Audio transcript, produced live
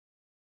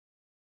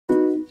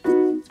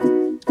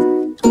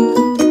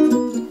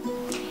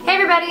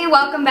everybody,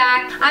 welcome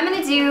back. I'm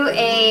gonna do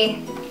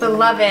a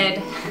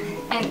beloved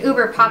and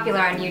uber popular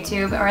on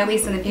YouTube, or at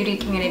least in the beauty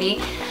community,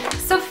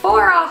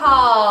 Sephora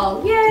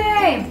haul,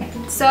 yay!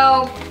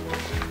 So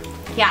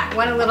yeah,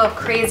 went a little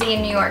crazy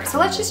in New York, so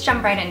let's just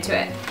jump right into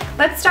it.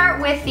 Let's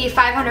start with the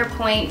 500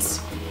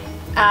 point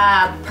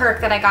perk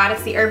that I got.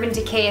 It's the Urban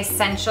Decay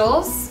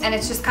Essentials, and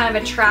it's just kind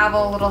of a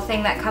travel little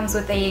thing that comes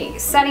with a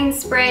setting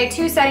spray,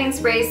 2 setting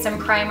sprays, some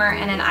primer,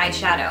 and an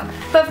eyeshadow.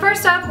 But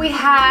first up, we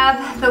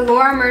have the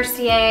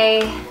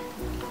Mercier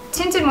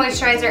Tinted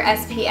Moisturizer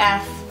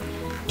SPF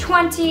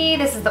 20.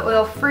 This is the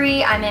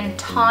oil-free. I'm in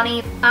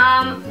Tawny.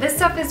 This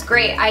stuff is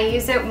great. I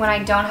use it when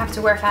I don't have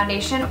to wear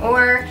foundation,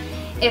 or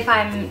if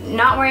I'm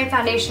not wearing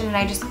foundation and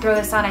I just throw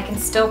this on, I can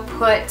still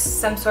put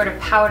some sort of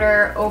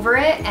powder over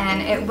it,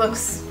 and it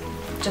looks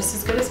just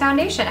as good as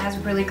foundation. It has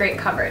really great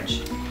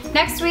coverage.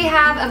 Next we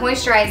have a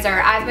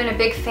moisturizer. I've been a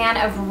big fan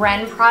of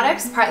Ren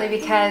products, partly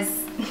because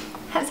it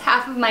has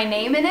half of my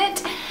name in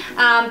it.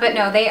 But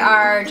no, they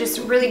are just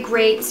really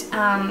great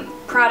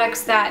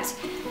products that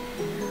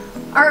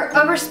are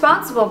a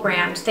responsible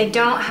brand. They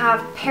don't have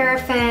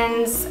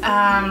paraffins,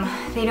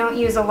 they don't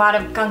use a lot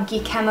of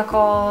gunky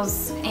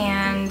chemicals,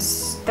 and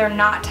they're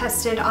not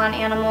tested on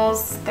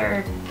animals.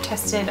 They're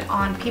tested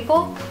on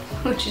people,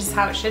 which is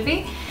how it should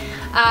be.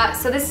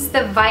 So this is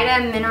the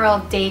Vita Mineral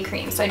Day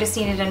Cream. So I just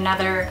needed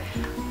another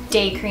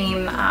day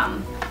cream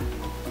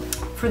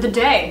for the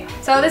day.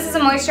 So this is a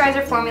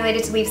moisturizer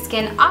formulated to leave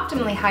skin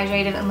optimally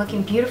hydrated and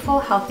looking beautiful,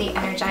 healthy,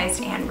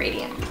 energized, and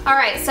radiant.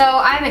 Alright, so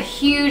I'm a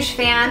huge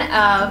fan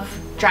of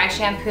dry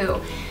shampoo.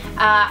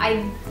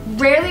 I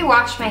rarely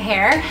wash my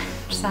hair,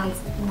 which sounds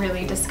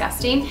really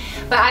disgusting,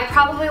 but I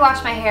probably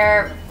wash my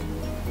hair,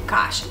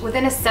 gosh,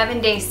 within a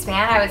 7-day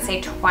span, I would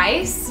say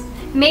twice,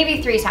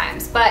 maybe 3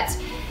 times, but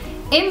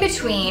in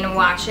between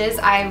washes,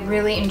 I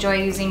really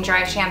enjoy using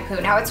dry shampoo.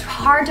 Now it's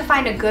hard to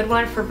find a good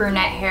one for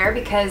brunette hair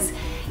because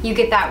you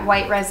get that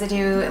white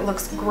residue, it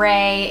looks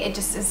gray, it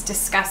just is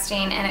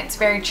disgusting, and it's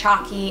very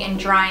chalky and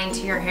drying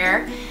to your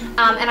hair.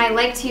 And I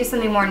like to use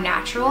something more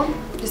natural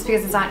just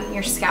because it's on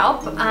your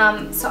scalp.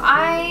 So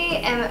I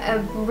am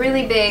a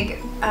really big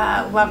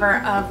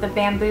lover of the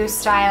bamboo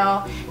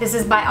style. This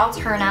is by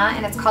Alterna,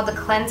 and it's called the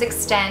Cleanse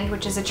Extend,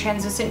 which is a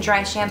translucent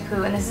dry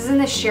shampoo, and this is in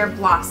the sheer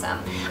blossom.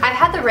 I've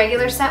had the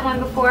regular scent one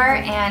before,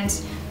 and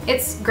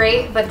it's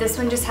great, but this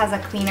one just has a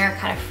cleaner,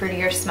 kind of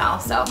fruitier smell,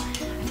 so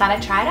I thought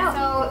I'd try it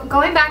out. So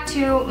going back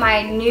to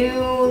my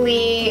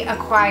newly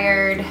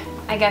acquired,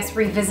 I guess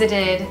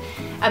revisited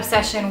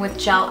obsession with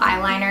gel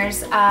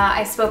eyeliners,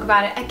 I spoke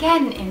about it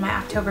again in my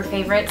October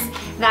favorites,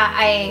 that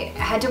I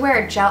had to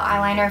wear a gel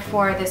eyeliner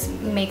for this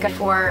makeup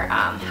for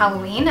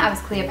Halloween. I was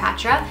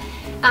Cleopatra.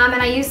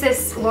 And I used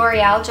this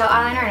L'Oreal gel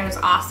eyeliner, and it was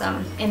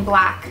awesome in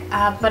black.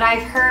 But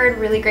I've heard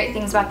really great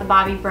things about the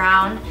Bobbi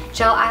Brown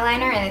gel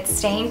eyeliner and its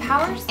staying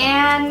powers.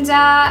 And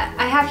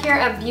I have here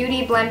a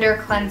Beauty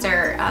Blender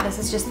Cleanser. This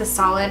is just the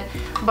solid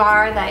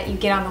bar that you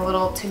get on the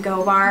little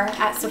to-go bar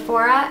at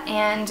Sephora,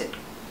 and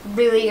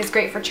really is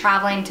great for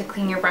traveling to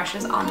clean your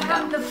brushes on the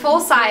go. The full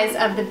size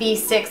of the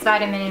B6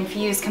 Vitamin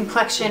Infused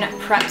Complexion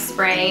Prep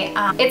Spray.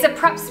 It's a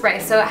prep spray,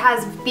 so it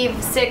has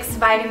B6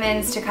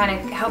 vitamins to kind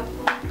of help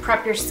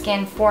prep your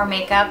skin for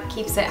makeup,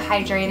 keeps it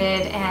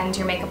hydrated, and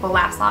your makeup will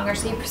last longer.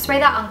 So you spray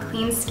that on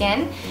clean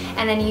skin,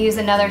 and then you use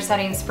another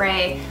setting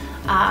spray,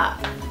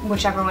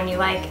 whichever one you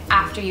like,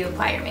 after you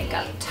apply your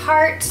makeup.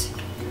 Tarte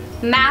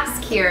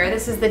mask here.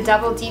 This is the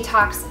Double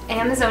Detox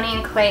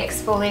Amazonian Clay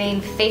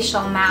Exfoliating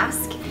Facial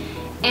Mask.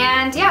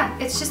 And yeah,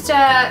 it's just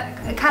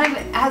it kind of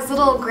has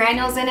little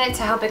granules in it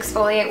to help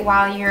exfoliate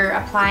while you're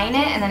applying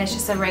it, and then it's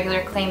just a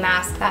regular clay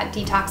mask that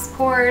detox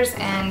pores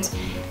and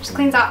just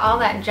cleans out all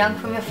that junk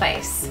from your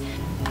face.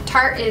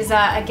 Tarte is,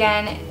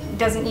 again,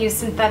 doesn't use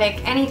synthetic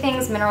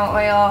anythings, mineral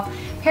oil,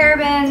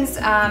 parabens.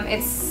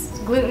 It's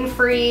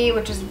gluten-free,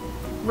 which is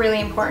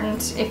really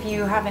important if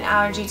you have an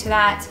allergy to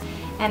that,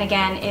 and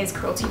again, is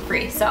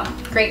cruelty-free, so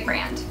great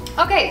brand.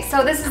 Okay,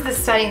 so this is the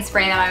setting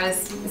spray that I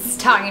was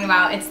talking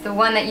about. It's the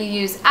one that you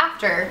use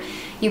after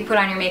you put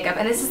on your makeup,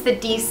 and this is the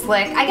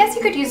DeSlick. I guess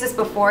you could use this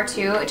before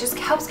too. It just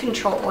helps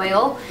control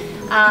oil,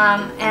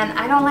 and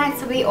I don't like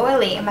to be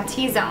oily in my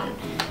T-zone,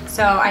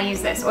 so I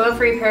use this.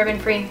 Oil-free,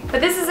 paraben-free. But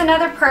this is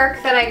another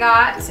perk that I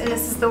got, and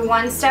this is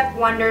the Step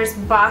Wonders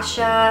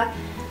Boscia.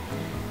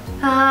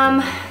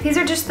 These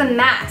are just the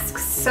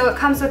masks. So it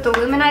comes with the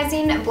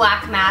luminizing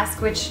black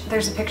mask, which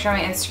there's a picture on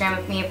my Instagram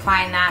of me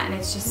applying that, and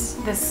it's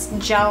just this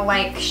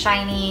gel-like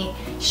shiny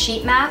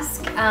sheet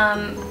mask.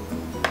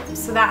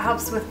 So that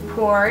helps with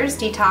pores,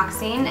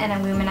 detoxing and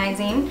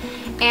illuminizing.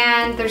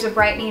 And there's a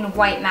brightening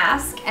white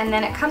mask, and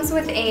then it comes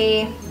with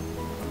a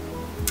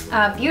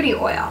beauty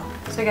oil.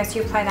 So I guess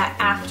you apply that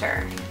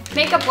after.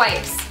 Makeup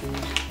wipes.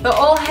 The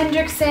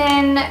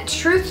OLEHENRIKSEN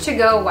Truth to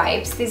Go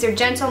wipes. These are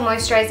gentle,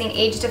 moisturizing,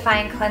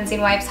 age-defying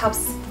cleansing wipes.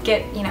 Helps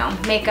get, you know,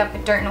 makeup,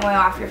 dirt, and oil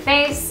off your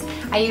face.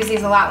 I use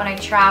these a lot when I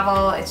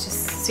travel. It's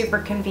just super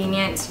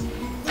convenient,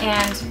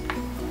 and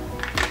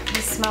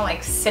they smell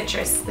like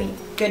citrusy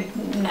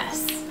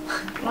goodness.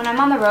 When I'm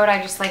on the road, I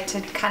just like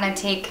to kind of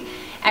take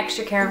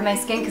extra care of my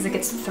skin because it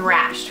gets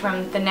thrashed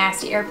from the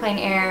nasty airplane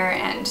air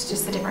and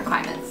just the different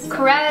climates.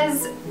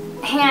 Korres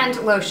hand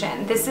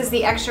lotion. This is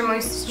the extra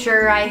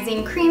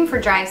moisturizing cream for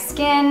dry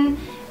skin.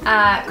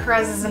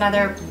 Korres is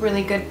another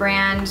really good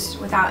brand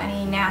without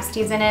any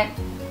nasties in it.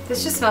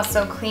 This just smells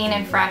so clean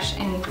and fresh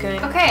and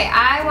good. Okay,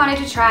 I wanted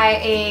to try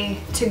a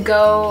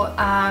to-go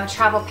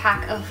travel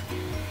pack of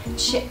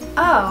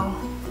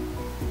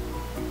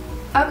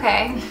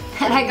okay.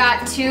 And I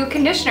got 2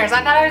 conditioners.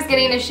 I thought I was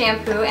getting a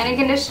shampoo and a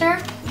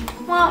conditioner.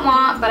 Wah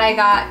wah, but I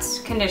got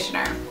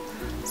conditioner.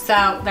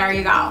 So there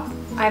you go.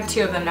 I have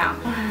 2 of them now.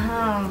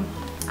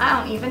 I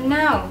don't even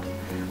know.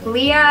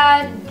 Lea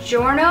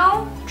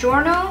Journo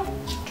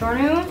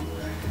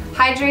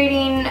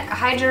Hydrating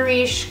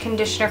Hydra-Riche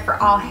Conditioner for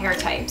all hair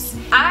types.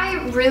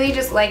 I really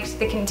just liked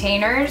the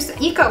containers.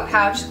 Eco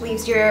Pouch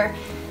leaves you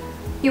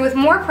with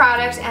more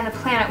product and the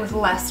planet with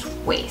less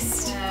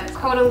waste.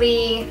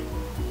 Caudalie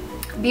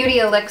Beauty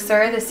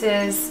Elixir. This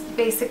is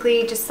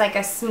basically just like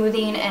a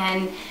smoothing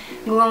and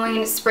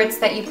glowing spritz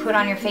that you put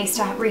on your face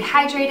to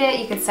rehydrate it.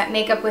 You can set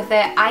makeup with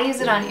it. I use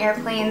it on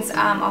airplanes.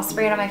 I'll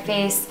spray it on my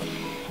face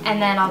and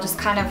then I'll just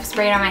kind of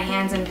spray it on my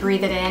hands and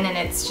breathe it in, and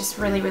it's just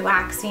really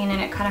relaxing and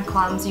it kind of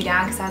calms you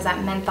down because it has that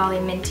mentholy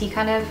minty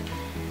kind of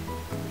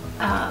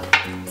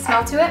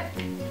smell to it.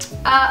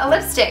 A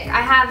lipstick.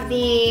 I have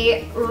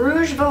the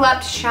Rouge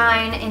Velupt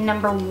Shine in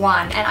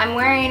 #1 and I'm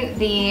wearing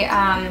the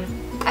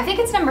I think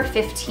it's number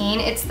 15.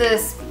 It's the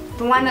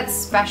one that's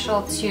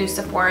special to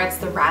Sephora. It's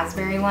the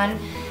raspberry one,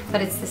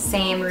 but it's the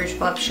same Rouge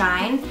Velupt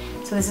Shine.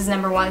 So this is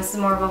 #1. This is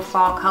more of a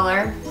fall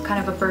color. It's kind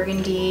of a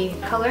burgundy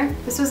color.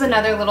 This was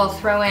another little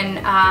throw-in.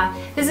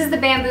 This is the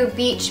Bamboo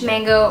Beach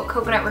Mango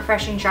Coconut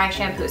Refreshing Dry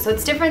Shampoo. So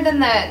it's different than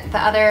the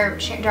other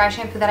dry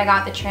shampoo that I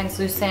got, the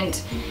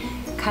translucent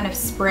kind of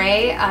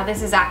spray.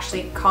 This is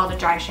actually called a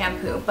dry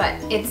shampoo, but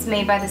it's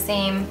made by the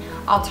same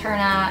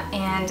Alterna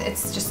and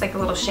it's just like a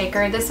little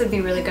shaker. This would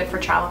be really good for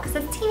travel because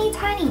it's teeny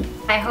tiny.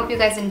 I hope you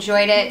guys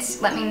enjoyed it.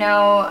 Let me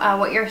know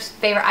what your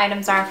favorite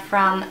items are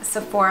from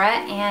Sephora,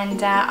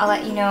 and I'll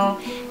let you know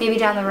maybe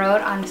down the road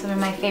on some of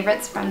my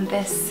favorites from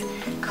this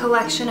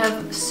collection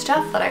of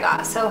stuff that I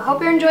got. So hope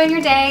you're enjoying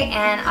your day,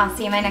 and I'll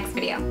see you in my next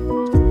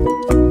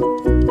video.